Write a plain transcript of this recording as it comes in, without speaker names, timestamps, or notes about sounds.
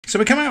So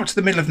we're coming up to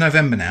the middle of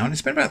November now, and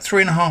it's been about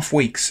 3.5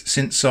 weeks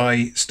since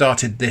I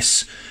started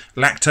this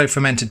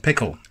lacto-fermented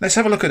pickle. Let's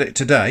have a look at it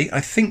today.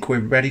 I think we're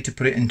ready to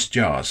put it into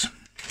jars.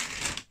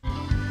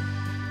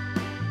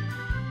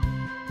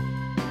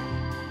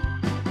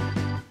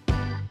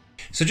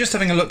 So just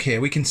having a look here,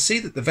 we can see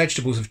that the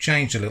vegetables have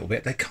changed a little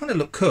bit. They kind of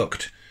look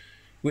cooked,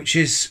 which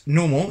is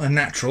normal and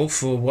natural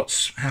for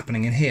what's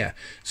happening in here.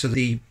 So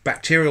the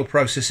bacterial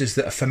processes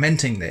that are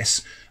fermenting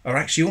this are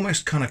actually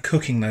almost kind of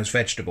cooking those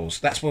vegetables.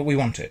 That's what we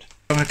wanted.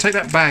 I'm going to take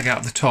that bag out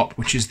of the top,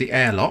 which is the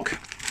airlock,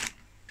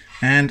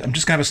 and I'm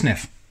just going to have a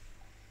sniff.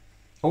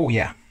 Oh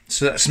yeah,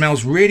 so that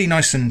smells really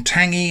nice and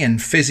tangy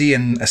and fizzy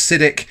and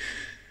acidic,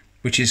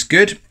 which is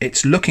good.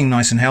 It's looking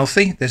nice and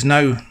healthy. There's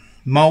no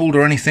mold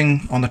or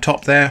anything on the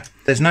top there.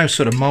 There's no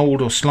sort of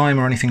mold or slime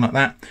or anything like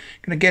that. I'm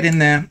going to get in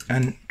there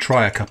and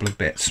try a couple of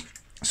bits.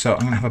 So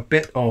I'm going to have a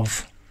bit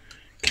of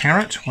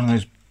carrot, one of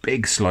those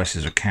big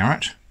slices of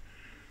carrot.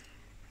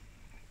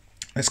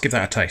 Let's give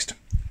that a taste.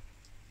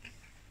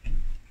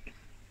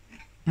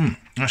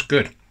 That's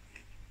good.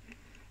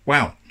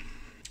 Wow.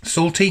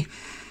 Salty,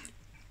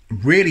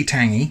 really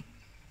tangy,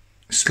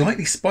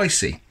 slightly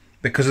spicy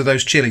because of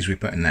those chilies we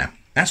put in there.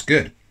 That's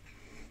good.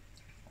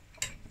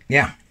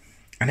 Yeah.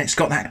 And it's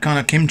got that kind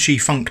of kimchi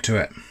funk to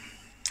it.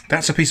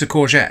 That's a piece of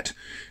courgette,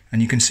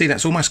 and you can see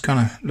that's almost kind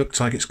of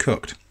looks like it's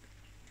cooked.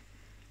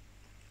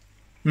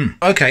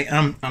 Okay,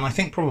 and I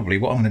think probably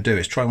what I'm going to do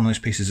is try one of those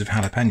pieces of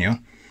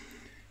jalapeno,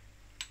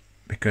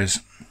 because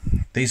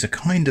these are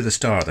kind of the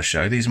star of the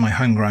show. These are my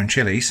homegrown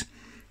chilies.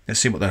 Let's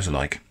see what those are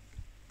like.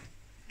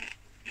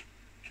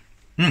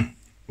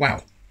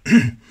 Wow.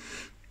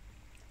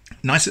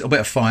 Nice little bit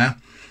of fire,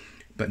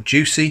 but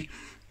juicy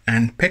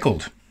and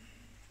pickled.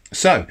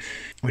 So,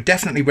 we're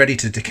definitely ready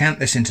to decant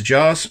this into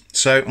jars,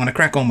 so I'm going to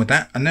crack on with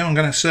that, and then I'm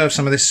going to serve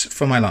some of this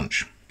for my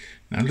lunch.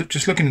 Now,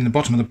 just looking in the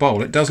bottom of the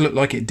bowl, it does look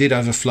like it did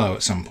overflow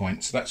at some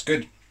point, so that's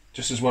good,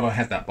 just as well I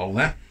had that bowl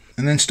there.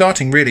 And then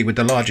starting really with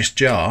the largest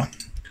jar,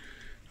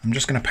 I'm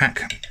just going to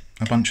pack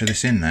a bunch of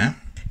this in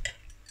there,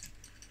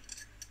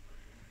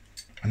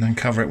 and then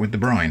cover it with the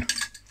brine.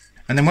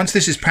 And then once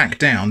this is packed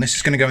down, this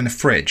is going to go in the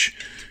fridge.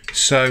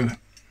 So,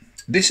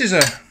 this is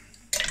a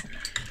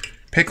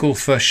pickle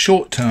for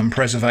short-term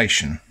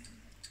preservation.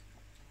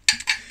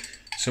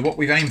 So what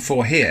we've aimed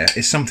for here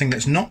is something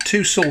that's not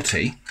too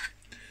salty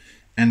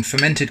and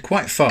fermented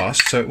quite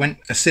fast, so it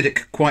went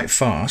acidic quite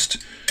fast,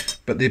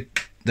 but the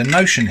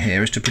notion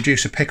here is to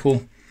produce a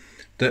pickle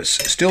that's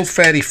still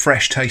fairly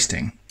fresh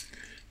tasting,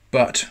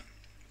 but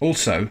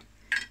also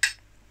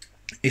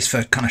is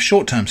for kind of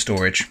short-term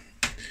storage,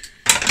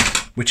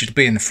 which would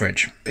be in the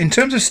fridge. In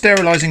terms of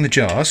sterilising the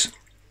jars,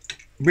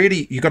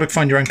 really you've got to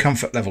find your own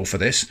comfort level for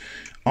this.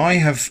 I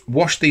have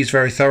washed these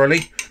very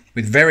thoroughly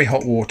with very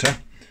hot water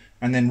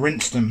and then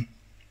rinsed them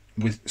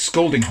with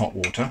scalding hot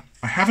water.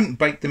 I haven't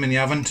baked them in the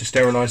oven to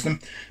sterilise them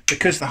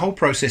because the whole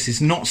process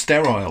is not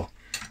sterile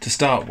to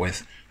start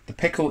with. The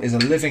pickle is a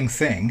living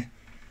thing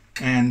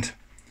and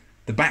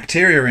the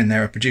bacteria in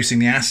there are producing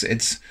the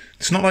acids.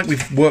 It's not like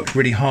we've worked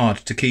really hard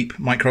to keep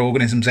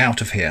microorganisms out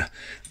of here.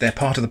 They're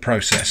part of the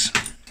process.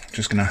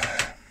 Just going to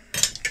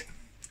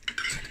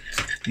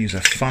use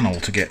a funnel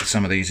to get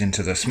some of these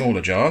into the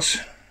smaller jars.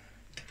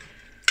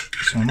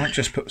 So I might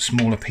just put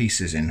smaller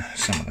pieces in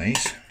some of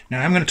these.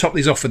 Now I'm going to top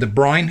these off with the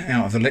brine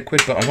out of the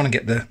liquid, but I want to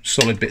get the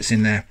solid bits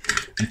in there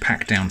and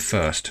pack down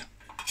first.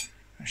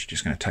 Actually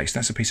just going to taste.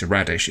 That's a piece of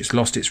radish. It's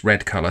lost its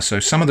red colour,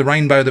 so some of the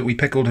rainbow that we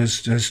pickled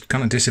has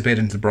kind of disappeared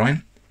into the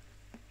brine.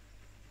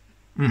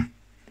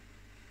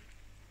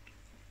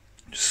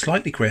 Just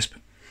slightly crisp,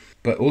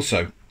 but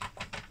also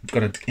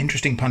got an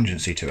interesting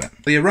pungency to it.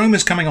 The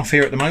aromas coming off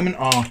here at the moment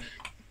are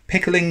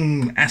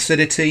pickling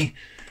acidity,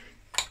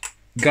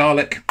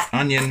 garlic,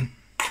 onion,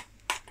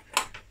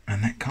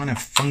 and that kind of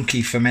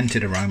funky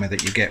fermented aroma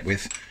that you get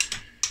with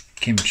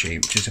kimchi,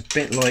 which is a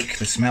bit like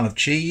the smell of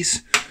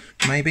cheese,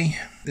 maybe.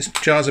 This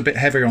jar's a bit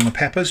heavier on the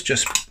peppers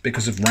just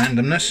because of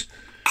randomness,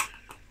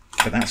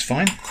 but that's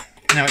fine.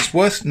 Now it's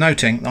worth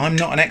noting that I'm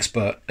not an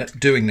expert at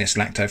doing this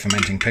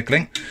lacto-fermenting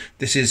pickling.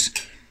 This is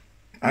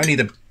only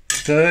the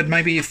third,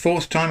 maybe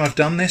fourth time I've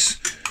done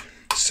this.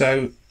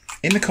 So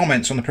in the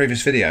comments on the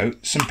previous video,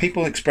 some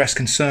people expressed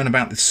concern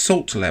about the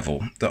salt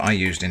level that I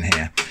used in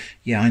here.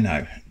 Yeah, I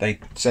know. They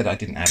said I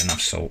didn't add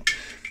enough salt.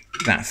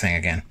 That thing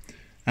again.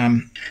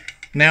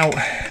 Now,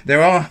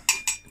 there are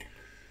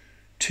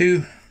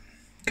two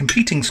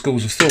competing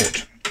schools of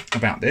thought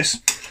about this,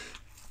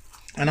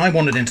 and I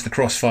wandered into the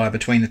crossfire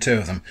between the two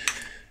of them.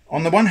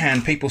 On the one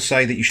hand, people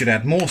say that you should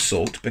add more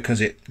salt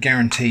because it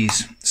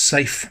guarantees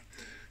safe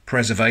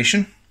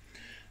preservation.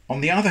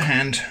 On the other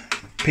hand,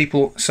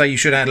 people say you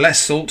should add less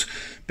salt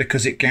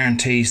because it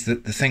guarantees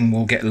that the thing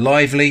will get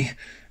lively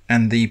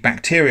and the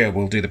bacteria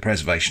will do the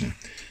preservation.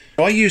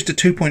 I used a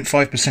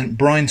 2.5%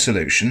 brine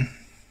solution,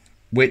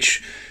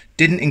 which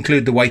didn't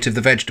include the weight of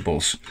the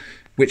vegetables,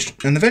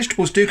 and the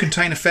vegetables do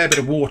contain a fair bit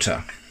of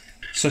water.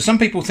 So some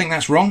people think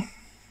that's wrong.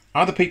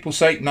 Other people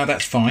say, no,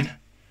 that's fine.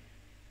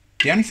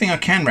 The only thing I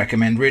can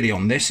recommend really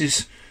on this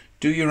is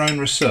do your own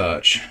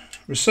research.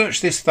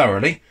 Research this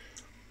thoroughly.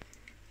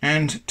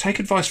 and take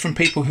advice from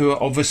people who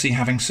are obviously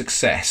having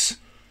success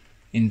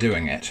in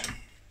doing it.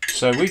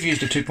 So we've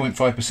used a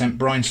 2.5%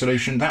 brine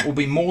solution. That will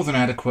be more than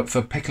adequate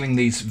for pickling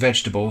these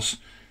vegetables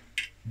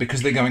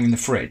because they're going in the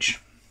fridge.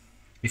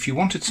 If you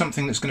wanted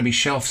something that's going to be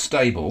shelf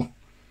stable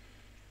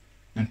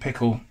and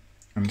pickle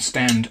and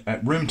stand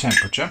at room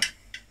temperature,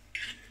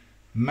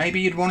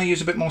 maybe you'd want to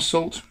use a bit more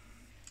salt,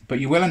 but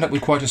you will end up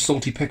with quite a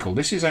salty pickle.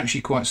 This is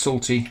actually quite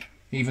salty,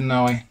 even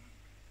though I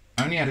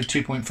only added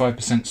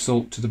 2.5%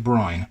 salt to the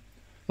brine.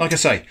 Like I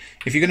say,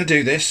 if you're going to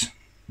do this,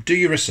 do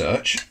your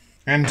research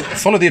and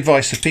follow the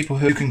advice of people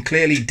who can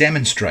clearly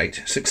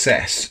demonstrate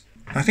success.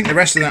 I think the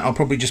rest of that I'll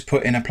probably just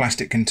put in a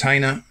plastic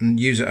container and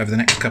use it over the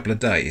next couple of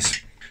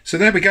days. So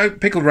there we go,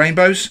 pickled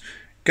rainbows.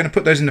 Going to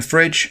put those in the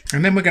fridge,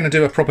 and then we're going to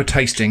do a proper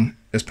tasting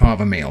as part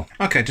of a meal.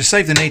 Okay, to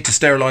save the need to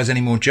sterilise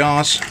any more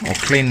jars or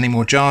clean any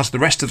more jars, the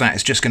rest of that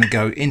is just going to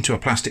go into a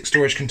plastic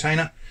storage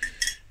container.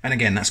 And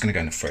again, that's going to go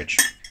in the fridge.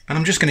 And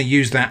I'm just going to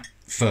use that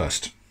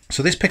first.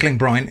 So this pickling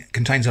brine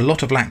contains a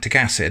lot of lactic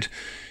acid,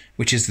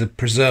 which is the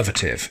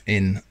preservative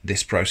in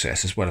this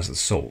process as well as the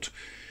salt.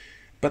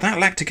 But that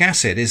lactic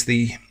acid is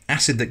the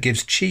acid that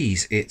gives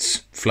cheese its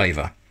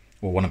flavour,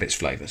 or one of its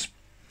flavours.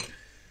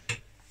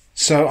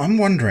 So I'm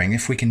wondering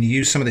if we can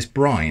use some of this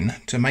brine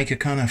to make a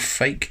kind of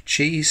fake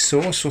cheese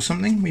sauce or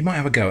something. We might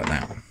have a go at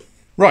that.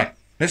 Right,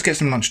 let's get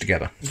some lunch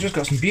together. I've just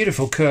got some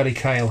beautiful curly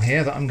kale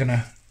here that I'm going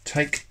to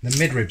take the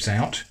midribs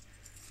out.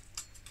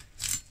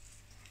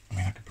 I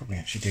mean, I could probably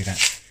actually do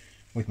that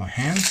with my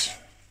hands.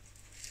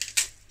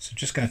 So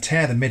just going to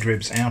tear the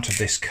midribs out of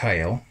this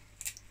kale,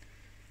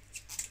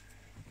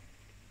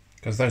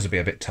 because those will be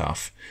a bit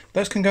tough.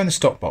 Those can go in the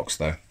stock box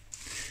though.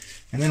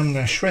 And then I'm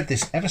going to shred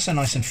this ever so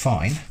nice and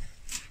fine.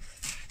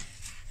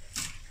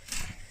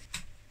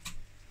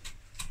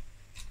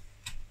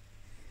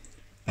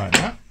 Like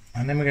that.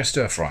 And then we're going to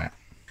stir fry it.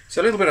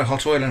 So a little bit of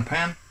hot oil in a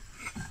pan.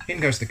 In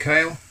goes the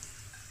kale.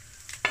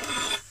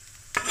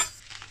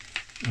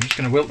 I'm just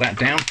going to wilt that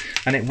down,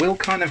 and it will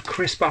kind of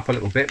crisp up a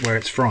little bit where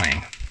it's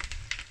frying.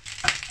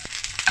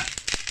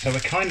 So we're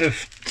kind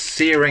of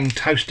searing,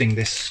 toasting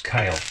this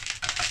kale,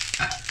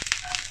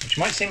 which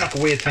might seem like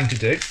a weird thing to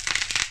do,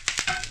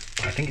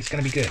 but I think it's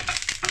going to be good.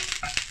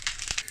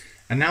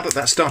 And now that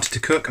that's started to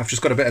cook, I've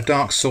just got a bit of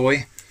dark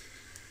soy.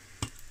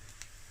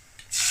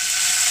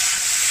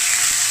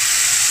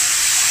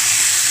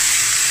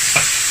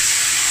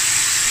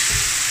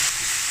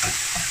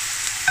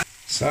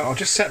 So I'll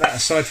just set that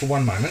aside for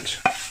one moment.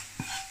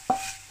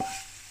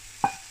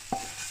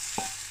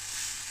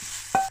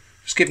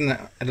 Just giving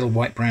that a little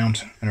white brown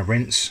and a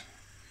rinse.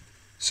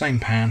 Same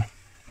pan.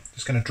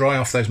 Just going to dry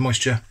off those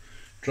moisture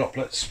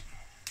droplets.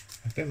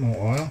 A bit more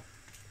oil.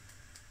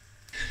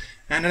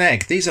 And an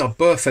egg. These are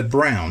Burford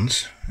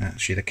Browns.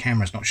 Actually, the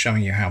camera's not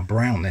showing you how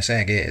brown this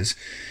egg is.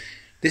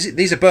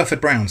 These are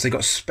Burford Browns. They've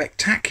got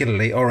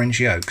spectacularly orange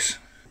yolks.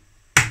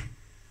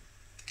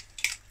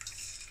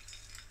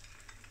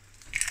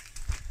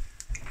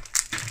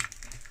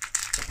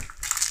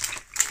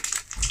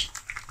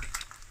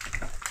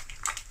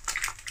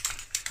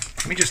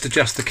 Let me just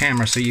adjust the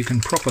camera so you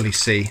can properly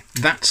see.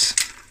 That's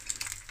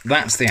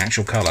the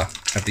actual colour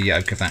of the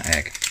yolk of that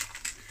egg.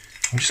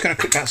 I'm just going to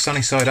cook that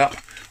sunny side up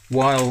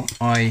while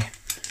I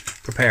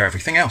prepare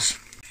everything else.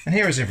 And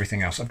here is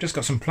everything else. I've just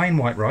got some plain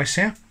white rice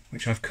here,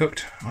 which I've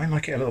cooked. I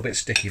like it a little bit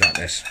sticky like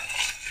this.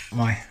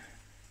 My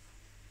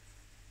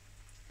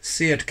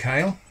seared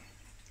kale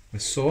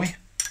with soy. I'm going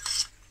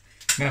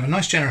to have a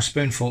nice generous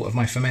spoonful of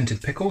my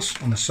fermented pickles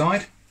on the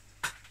side.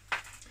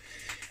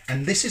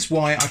 And this is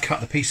why I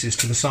cut the pieces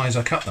to the size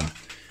I cut them,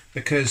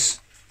 because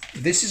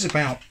this is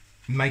about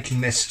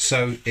making this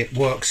so it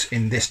works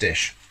in this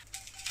dish.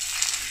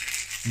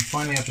 And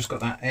finally, I've just got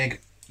that egg.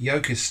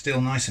 Yolk is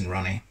still nice and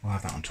runny. We'll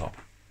have that on top.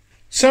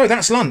 So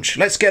that's lunch.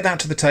 Let's get that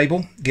to the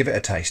table, give it a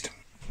taste.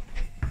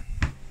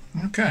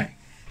 Okay.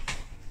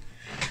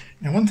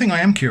 Now, one thing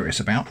I am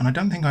curious about, and I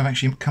don't think I've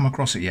actually come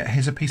across it yet,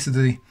 here's a piece of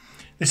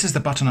this is the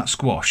butternut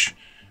squash.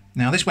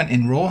 Now, this went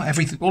in raw.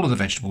 All of the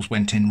vegetables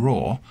went in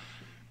raw.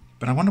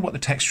 But I wonder what the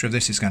texture of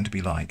this is going to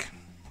be like.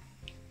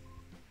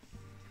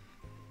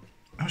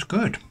 That was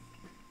good.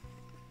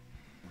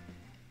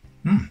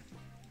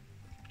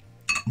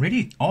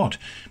 Really odd,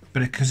 but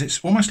because it's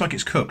almost like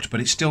it's cooked,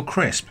 but it's still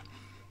crisp.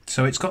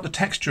 So it's got the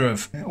texture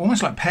of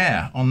almost like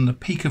pear on the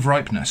peak of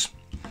ripeness.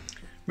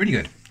 Really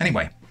good.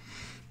 Anyway,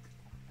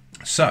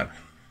 so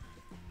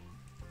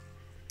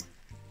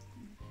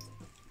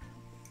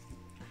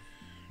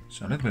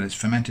a little bit of this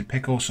fermented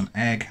pickle, some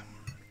egg,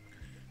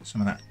 some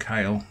of that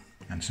kale,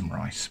 and some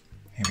rice.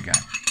 Here we go.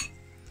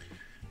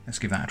 Let's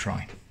give that a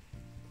try.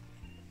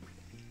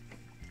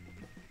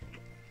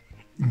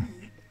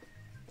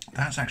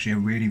 That's actually a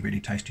really,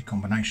 really tasty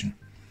combination.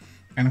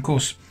 And of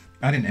course,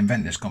 I didn't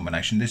invent this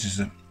combination. This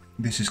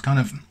is kind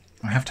of,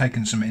 I have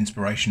taken some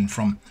inspiration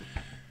from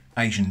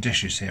Asian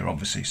dishes here,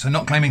 obviously. So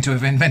not claiming to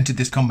have invented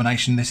this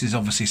combination, this is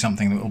obviously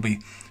something that will be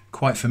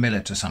quite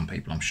familiar to some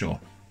people, I'm sure.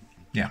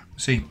 Yeah,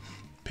 see,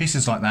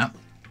 pieces like that.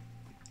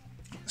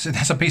 So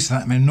that's a piece of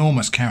that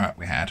enormous carrot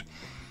we had.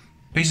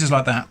 Pieces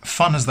like that,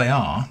 fun as they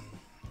are,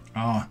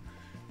 are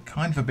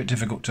kind of a bit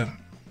difficult to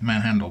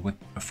manhandle with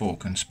a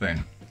fork and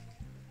spoon.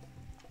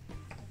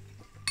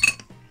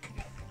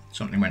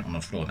 Something went on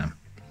the floor then.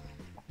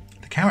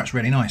 The carrot's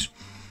really nice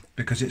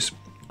because it's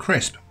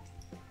crisp.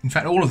 In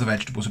fact, all of the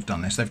vegetables have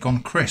done this. They've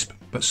gone crisp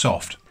but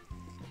soft.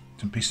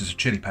 Some pieces of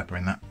chili pepper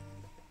in that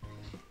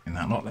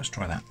lot. Let's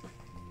try that.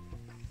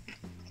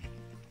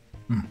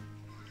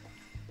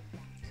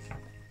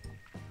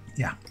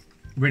 Yeah,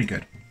 really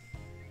good.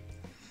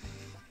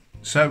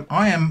 So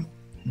I am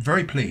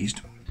very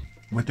pleased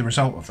with the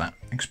result of that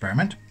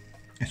experiment.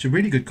 It's a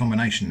really good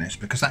combination, this,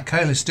 because that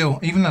kale is still,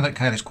 even though that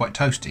kale is quite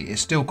toasty,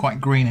 it's still quite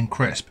green and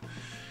crisp.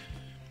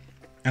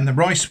 And the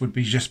rice would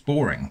be just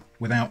boring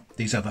without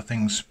these other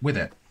things with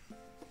it.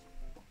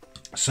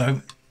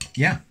 So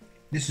yeah,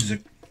 it's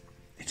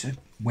a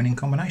winning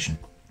combination.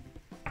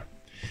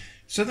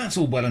 So that's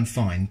all well and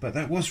fine, but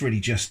that was really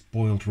just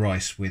boiled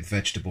rice with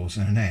vegetables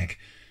and an egg.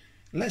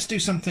 Let's do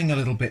something a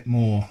little bit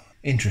more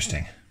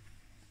interesting.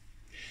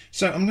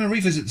 So I'm going to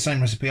revisit the same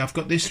recipe. I've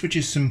got this, which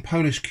is some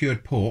Polish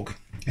cured pork,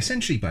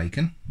 essentially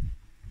bacon,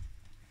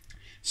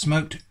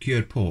 smoked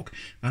cured pork.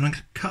 And I'm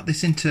going to cut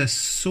this into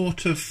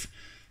sort of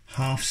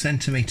 1/2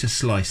 centimetre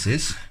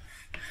slices.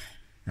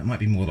 That might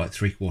be more like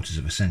 3/4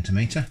 of a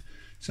centimetre.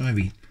 So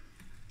maybe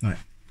like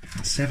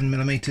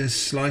 7mm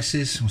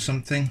slices or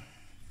something.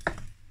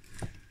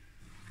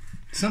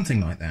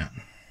 Something like that.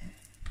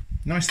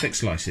 Nice thick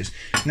slices.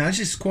 Now this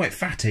is quite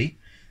fatty,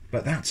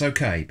 but that's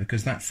okay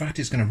because that fat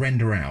is going to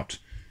render out,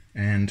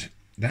 and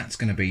that's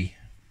going to be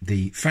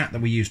the fat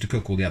that we use to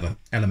cook all the other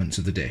elements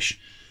of the dish.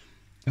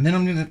 And then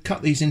I'm going to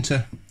cut these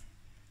into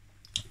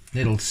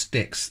little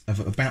sticks of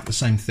about the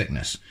same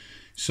thickness.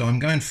 So I'm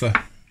going for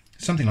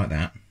something like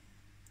that.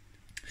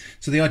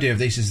 So the idea of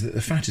these is that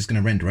the fat is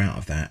going to render out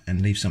of that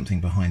and leave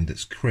something behind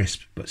that's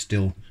crisp but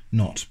still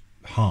not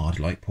hard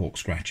like pork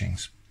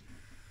scratchings.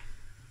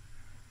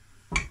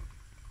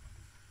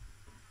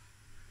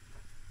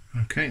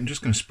 Okay, I'm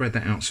just going to spread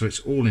that out so it's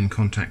all in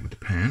contact with the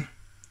pan,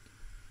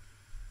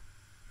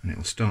 and it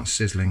will start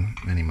sizzling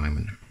any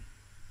moment.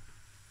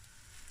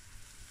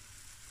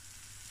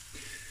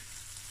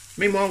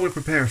 Meanwhile, we'll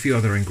prepare a few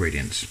other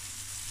ingredients.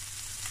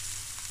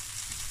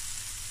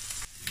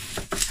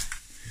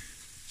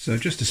 So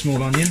just a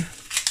small onion,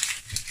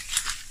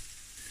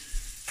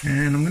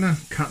 and I'm going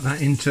to cut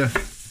that into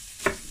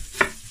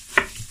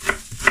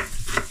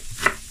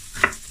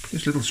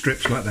just little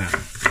strips like that.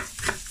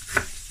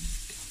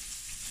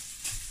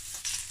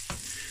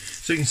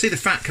 So you can see the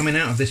fat coming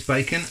out of this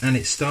bacon, and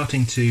it's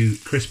starting to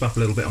crisp up a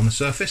little bit on the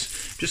surface.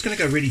 I'm just going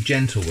to go really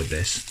gentle with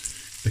this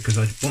because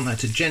I want that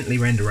to gently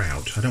render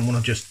out. I don't want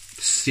to just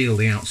seal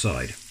the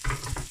outside.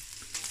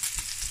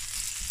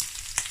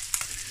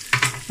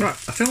 Right,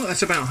 I feel like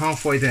that's about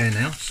halfway there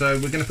now, so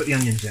we're going to put the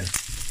onions in.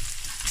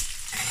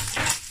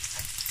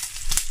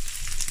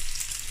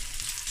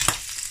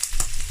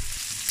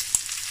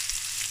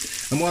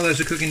 And while those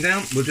are cooking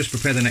down, we'll just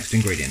prepare the next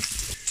ingredient,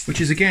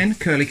 which is again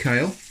curly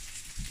kale.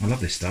 I love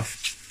this stuff.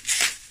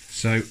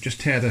 So just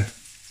tear the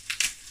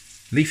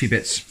leafy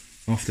bits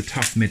off the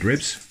tough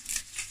midribs.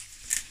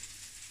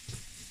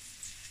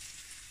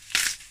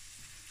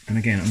 And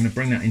again, I'm going to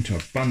bring that into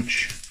a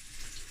bunch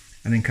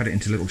and then cut it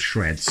into little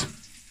shreds.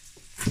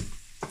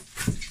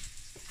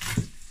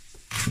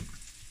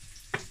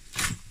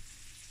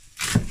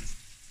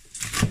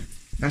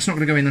 That's not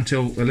going to go in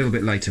until a little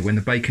bit later when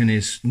the bacon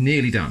is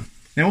nearly done.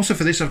 Now also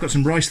for this I've got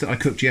some rice that I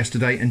cooked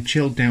yesterday and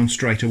chilled down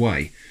straight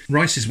away.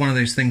 Rice is one of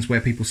those things where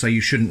people say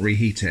you shouldn't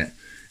reheat it,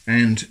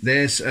 and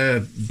there's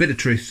a bit of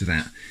truth to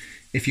that.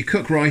 If you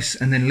cook rice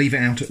and then leave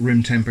it out at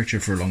room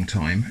temperature for a long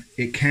time,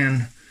 it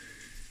can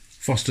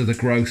foster the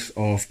growth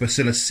of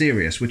Bacillus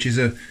cereus, which is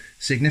a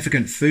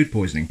significant food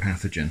poisoning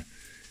pathogen.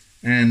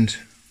 And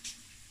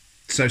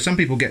so some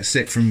people get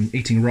sick from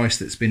eating rice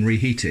that's been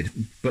reheated,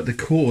 but the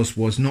cause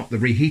was not the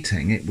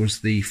reheating, it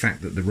was the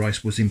fact that the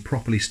rice was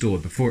improperly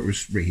stored before it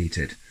was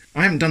reheated.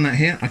 I haven't done that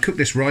here. I cooked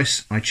this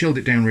rice, I chilled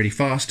it down really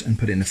fast and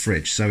put it in the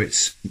fridge, so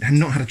it's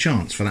not had a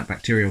chance for that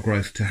bacterial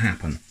growth to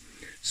happen.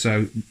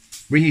 So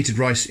reheated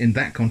rice in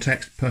that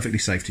context, perfectly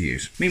safe to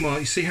use.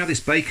 Meanwhile, you see how this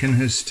bacon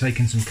has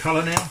taken some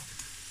colour now,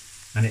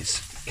 and it's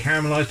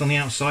caramelised on the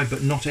outside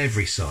but not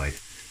every side.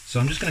 So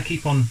I'm just going to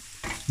keep on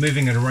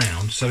moving it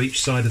around so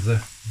each side of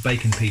the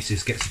bacon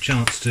pieces gets a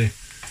chance to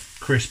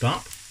crisp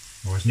up,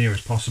 or as near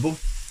as possible.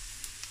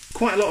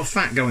 Quite a lot of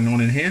fat going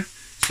on in here,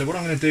 so what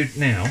I'm going to do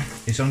now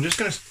is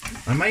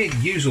I may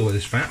use all of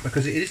this fat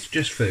because it is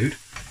just food,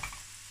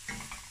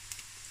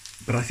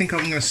 but I think I'm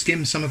going to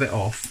skim some of it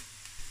off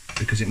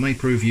because it may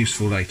prove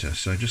useful later.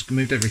 So I just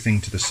moved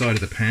everything to the side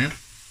of the pan,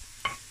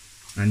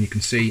 and you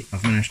can see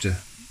I've managed to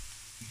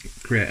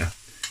create a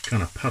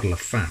kind of puddle of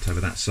fat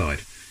over that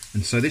side.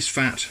 And so this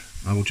fat,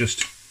 I will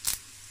just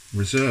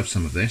reserve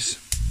some of this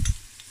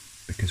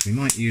because we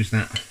might use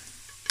that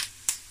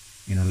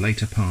in a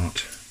later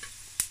part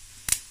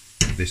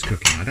of this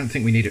cooking. I don't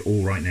think we need it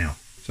all right now.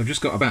 So I've just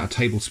got about a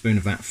tablespoon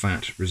of that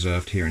fat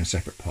reserved here in a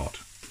separate pot.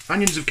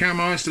 Onions have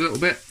caramelised a little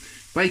bit.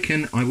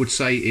 Bacon, I would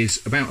say,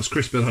 is about as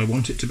crisp as I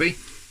want it to be.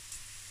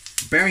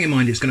 bearing in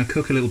mind it's going to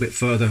cook a little bit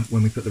further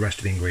when we put the rest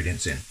of the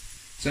ingredients in.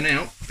 So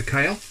now, the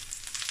kale.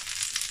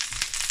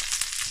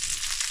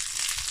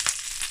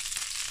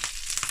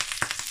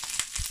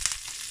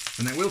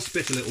 And that will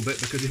spit a little bit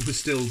because it was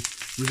still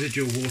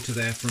residual water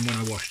there from when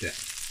I washed it.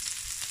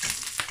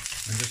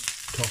 And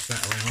just toss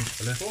that around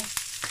a little.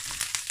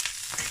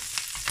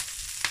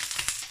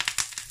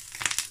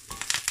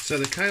 So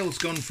the kale's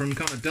gone from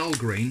kind of dull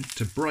green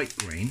to bright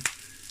green,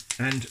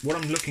 and what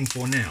I'm looking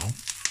for now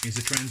is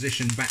a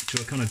transition back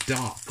to a kind of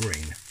dark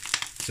green.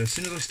 So as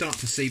soon as I start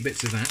to see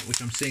bits of that,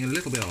 which I'm seeing a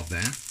little bit of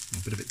there,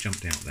 a bit of it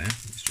jumped out there,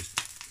 let's just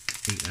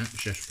eat that,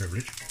 chef's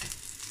privilege.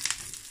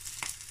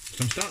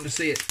 So I'm starting to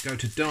see it go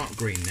to dark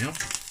green now,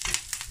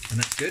 and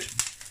that's good.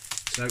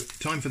 So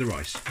time for the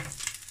rice.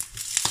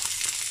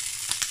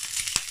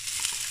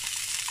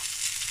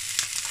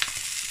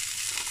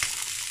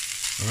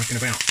 I reckon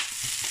about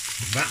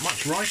that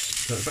much rice,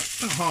 so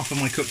about half of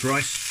my cooked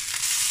rice.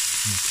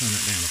 I'll turn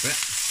that down a bit.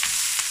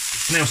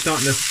 It's now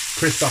starting to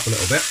crisp up a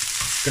little bit.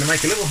 Going to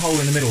make a little hole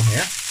in the middle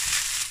here.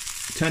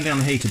 Turn down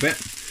the heat a bit,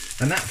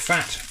 and that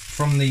fat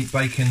from the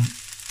bacon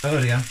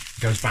earlier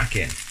goes back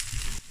in.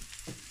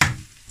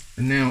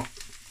 And now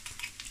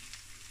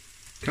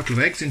a couple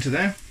of eggs into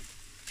there.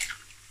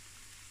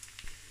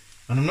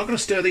 And I'm not going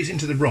to stir these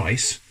into the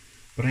rice,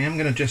 but I am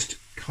going to just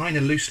kind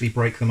of loosely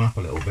break them up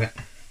a little bit.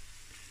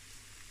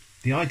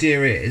 The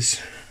idea is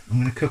I'm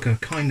going to cook a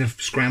kind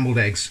of scrambled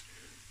eggs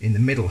in the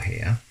middle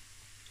here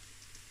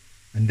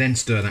and then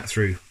stir that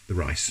through the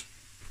rice.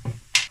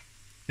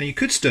 Now you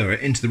could stir it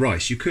into the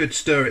rice, you could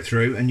stir it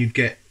through and you'd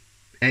get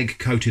egg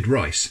coated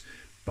rice,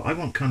 but I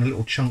want kind of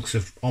little chunks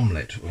of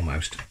omelette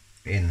almost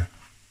in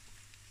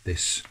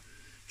this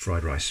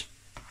fried rice.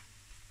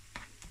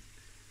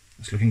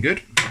 That's looking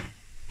good.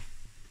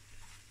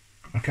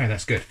 Okay,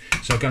 that's good.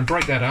 So I'm going to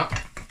break that up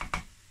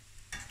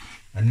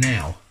and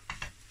now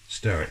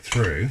stir it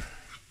through.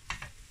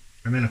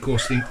 And then of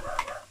course the...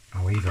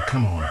 Oh, Eva,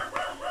 come on.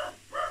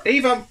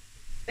 Eva!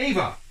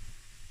 Eva!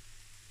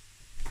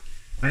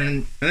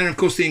 And then of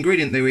course the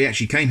ingredient that we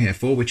actually came here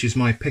for, which is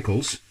my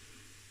pickles.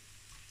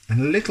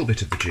 And a little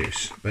bit of the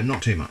juice, but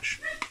not too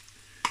much.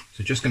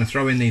 So just going to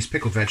throw in these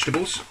pickled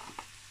vegetables.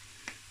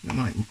 I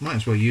might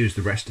as well use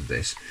the rest of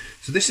this.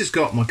 So this has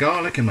got my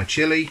garlic and my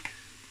chilli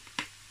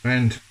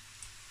and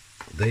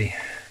the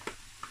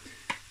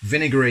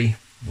vinegary,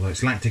 well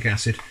it's lactic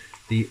acid,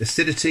 the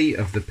acidity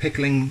of the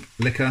pickling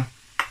liquor.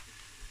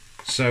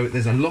 So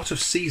there's a lot of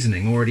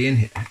seasoning already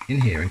in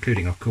here,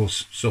 including of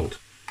course salt.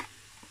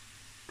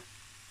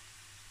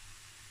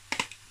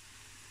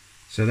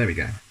 So there we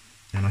go.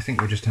 And I think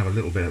we'll just have a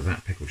little bit of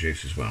that pickle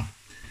juice as well.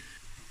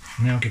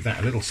 Now give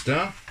that a little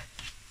stir.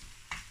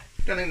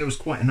 Don't think there was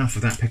quite enough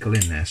of that pickle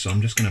in there, so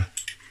I'm just going to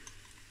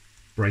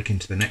break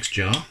into the next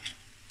jar.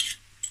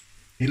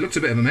 It looks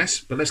a bit of a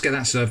mess, but let's get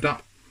that served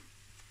up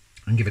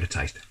and give it a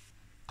taste.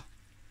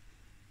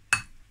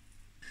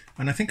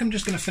 And I think I'm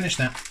just going to finish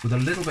that with a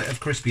little bit of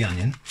crispy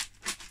onion.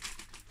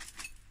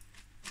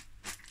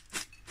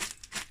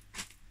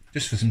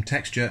 Just for some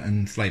texture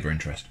and flavour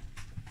interest.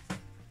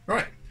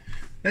 Alright,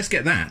 let's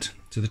get that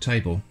to the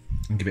table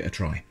and give it a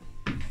try.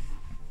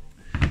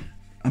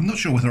 I'm not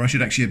sure whether I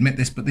should actually admit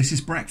this, but this is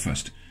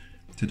breakfast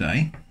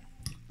today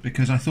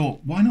because I thought,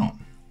 why not?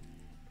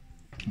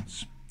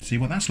 Let's see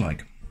what that's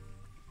like.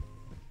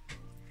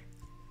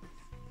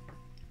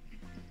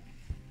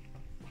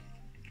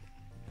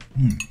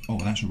 Oh,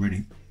 that's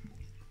really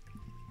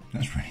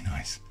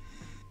nice.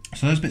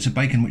 So those bits of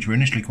bacon which were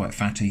initially quite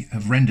fatty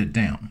have rendered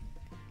down.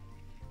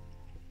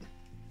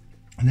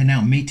 And they're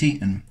now meaty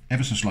and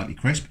ever so slightly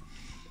crisp.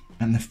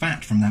 And the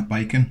fat from that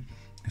bacon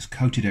has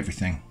coated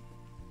everything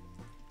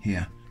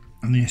here.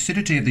 And the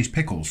acidity of these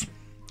pickles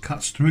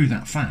cuts through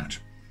that fat,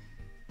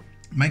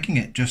 making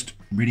it just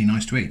really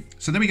nice to eat.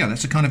 So there we go,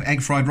 that's a kind of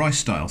egg fried rice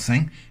style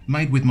thing,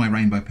 made with my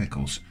rainbow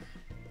pickles.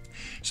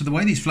 So the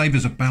way these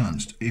flavours are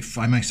balanced, if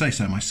I may say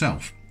so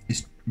myself,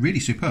 is really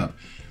superb.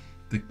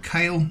 The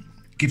kale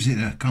gives it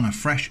a kind of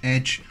fresh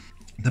edge.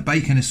 The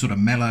bacon is sort of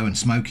mellow and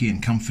smoky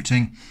and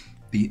comforting.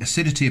 The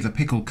acidity of the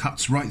pickle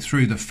cuts right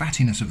through the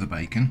fattiness of the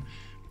bacon,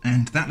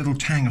 and that little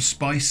tang of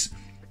spice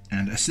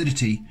and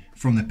acidity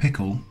from the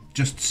pickle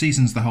just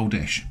seasons the whole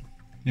dish.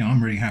 Yeah,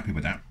 I'm really happy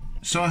with that.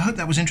 So I hope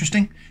that was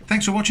interesting.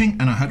 Thanks for watching,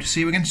 and I hope to see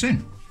you again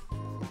soon.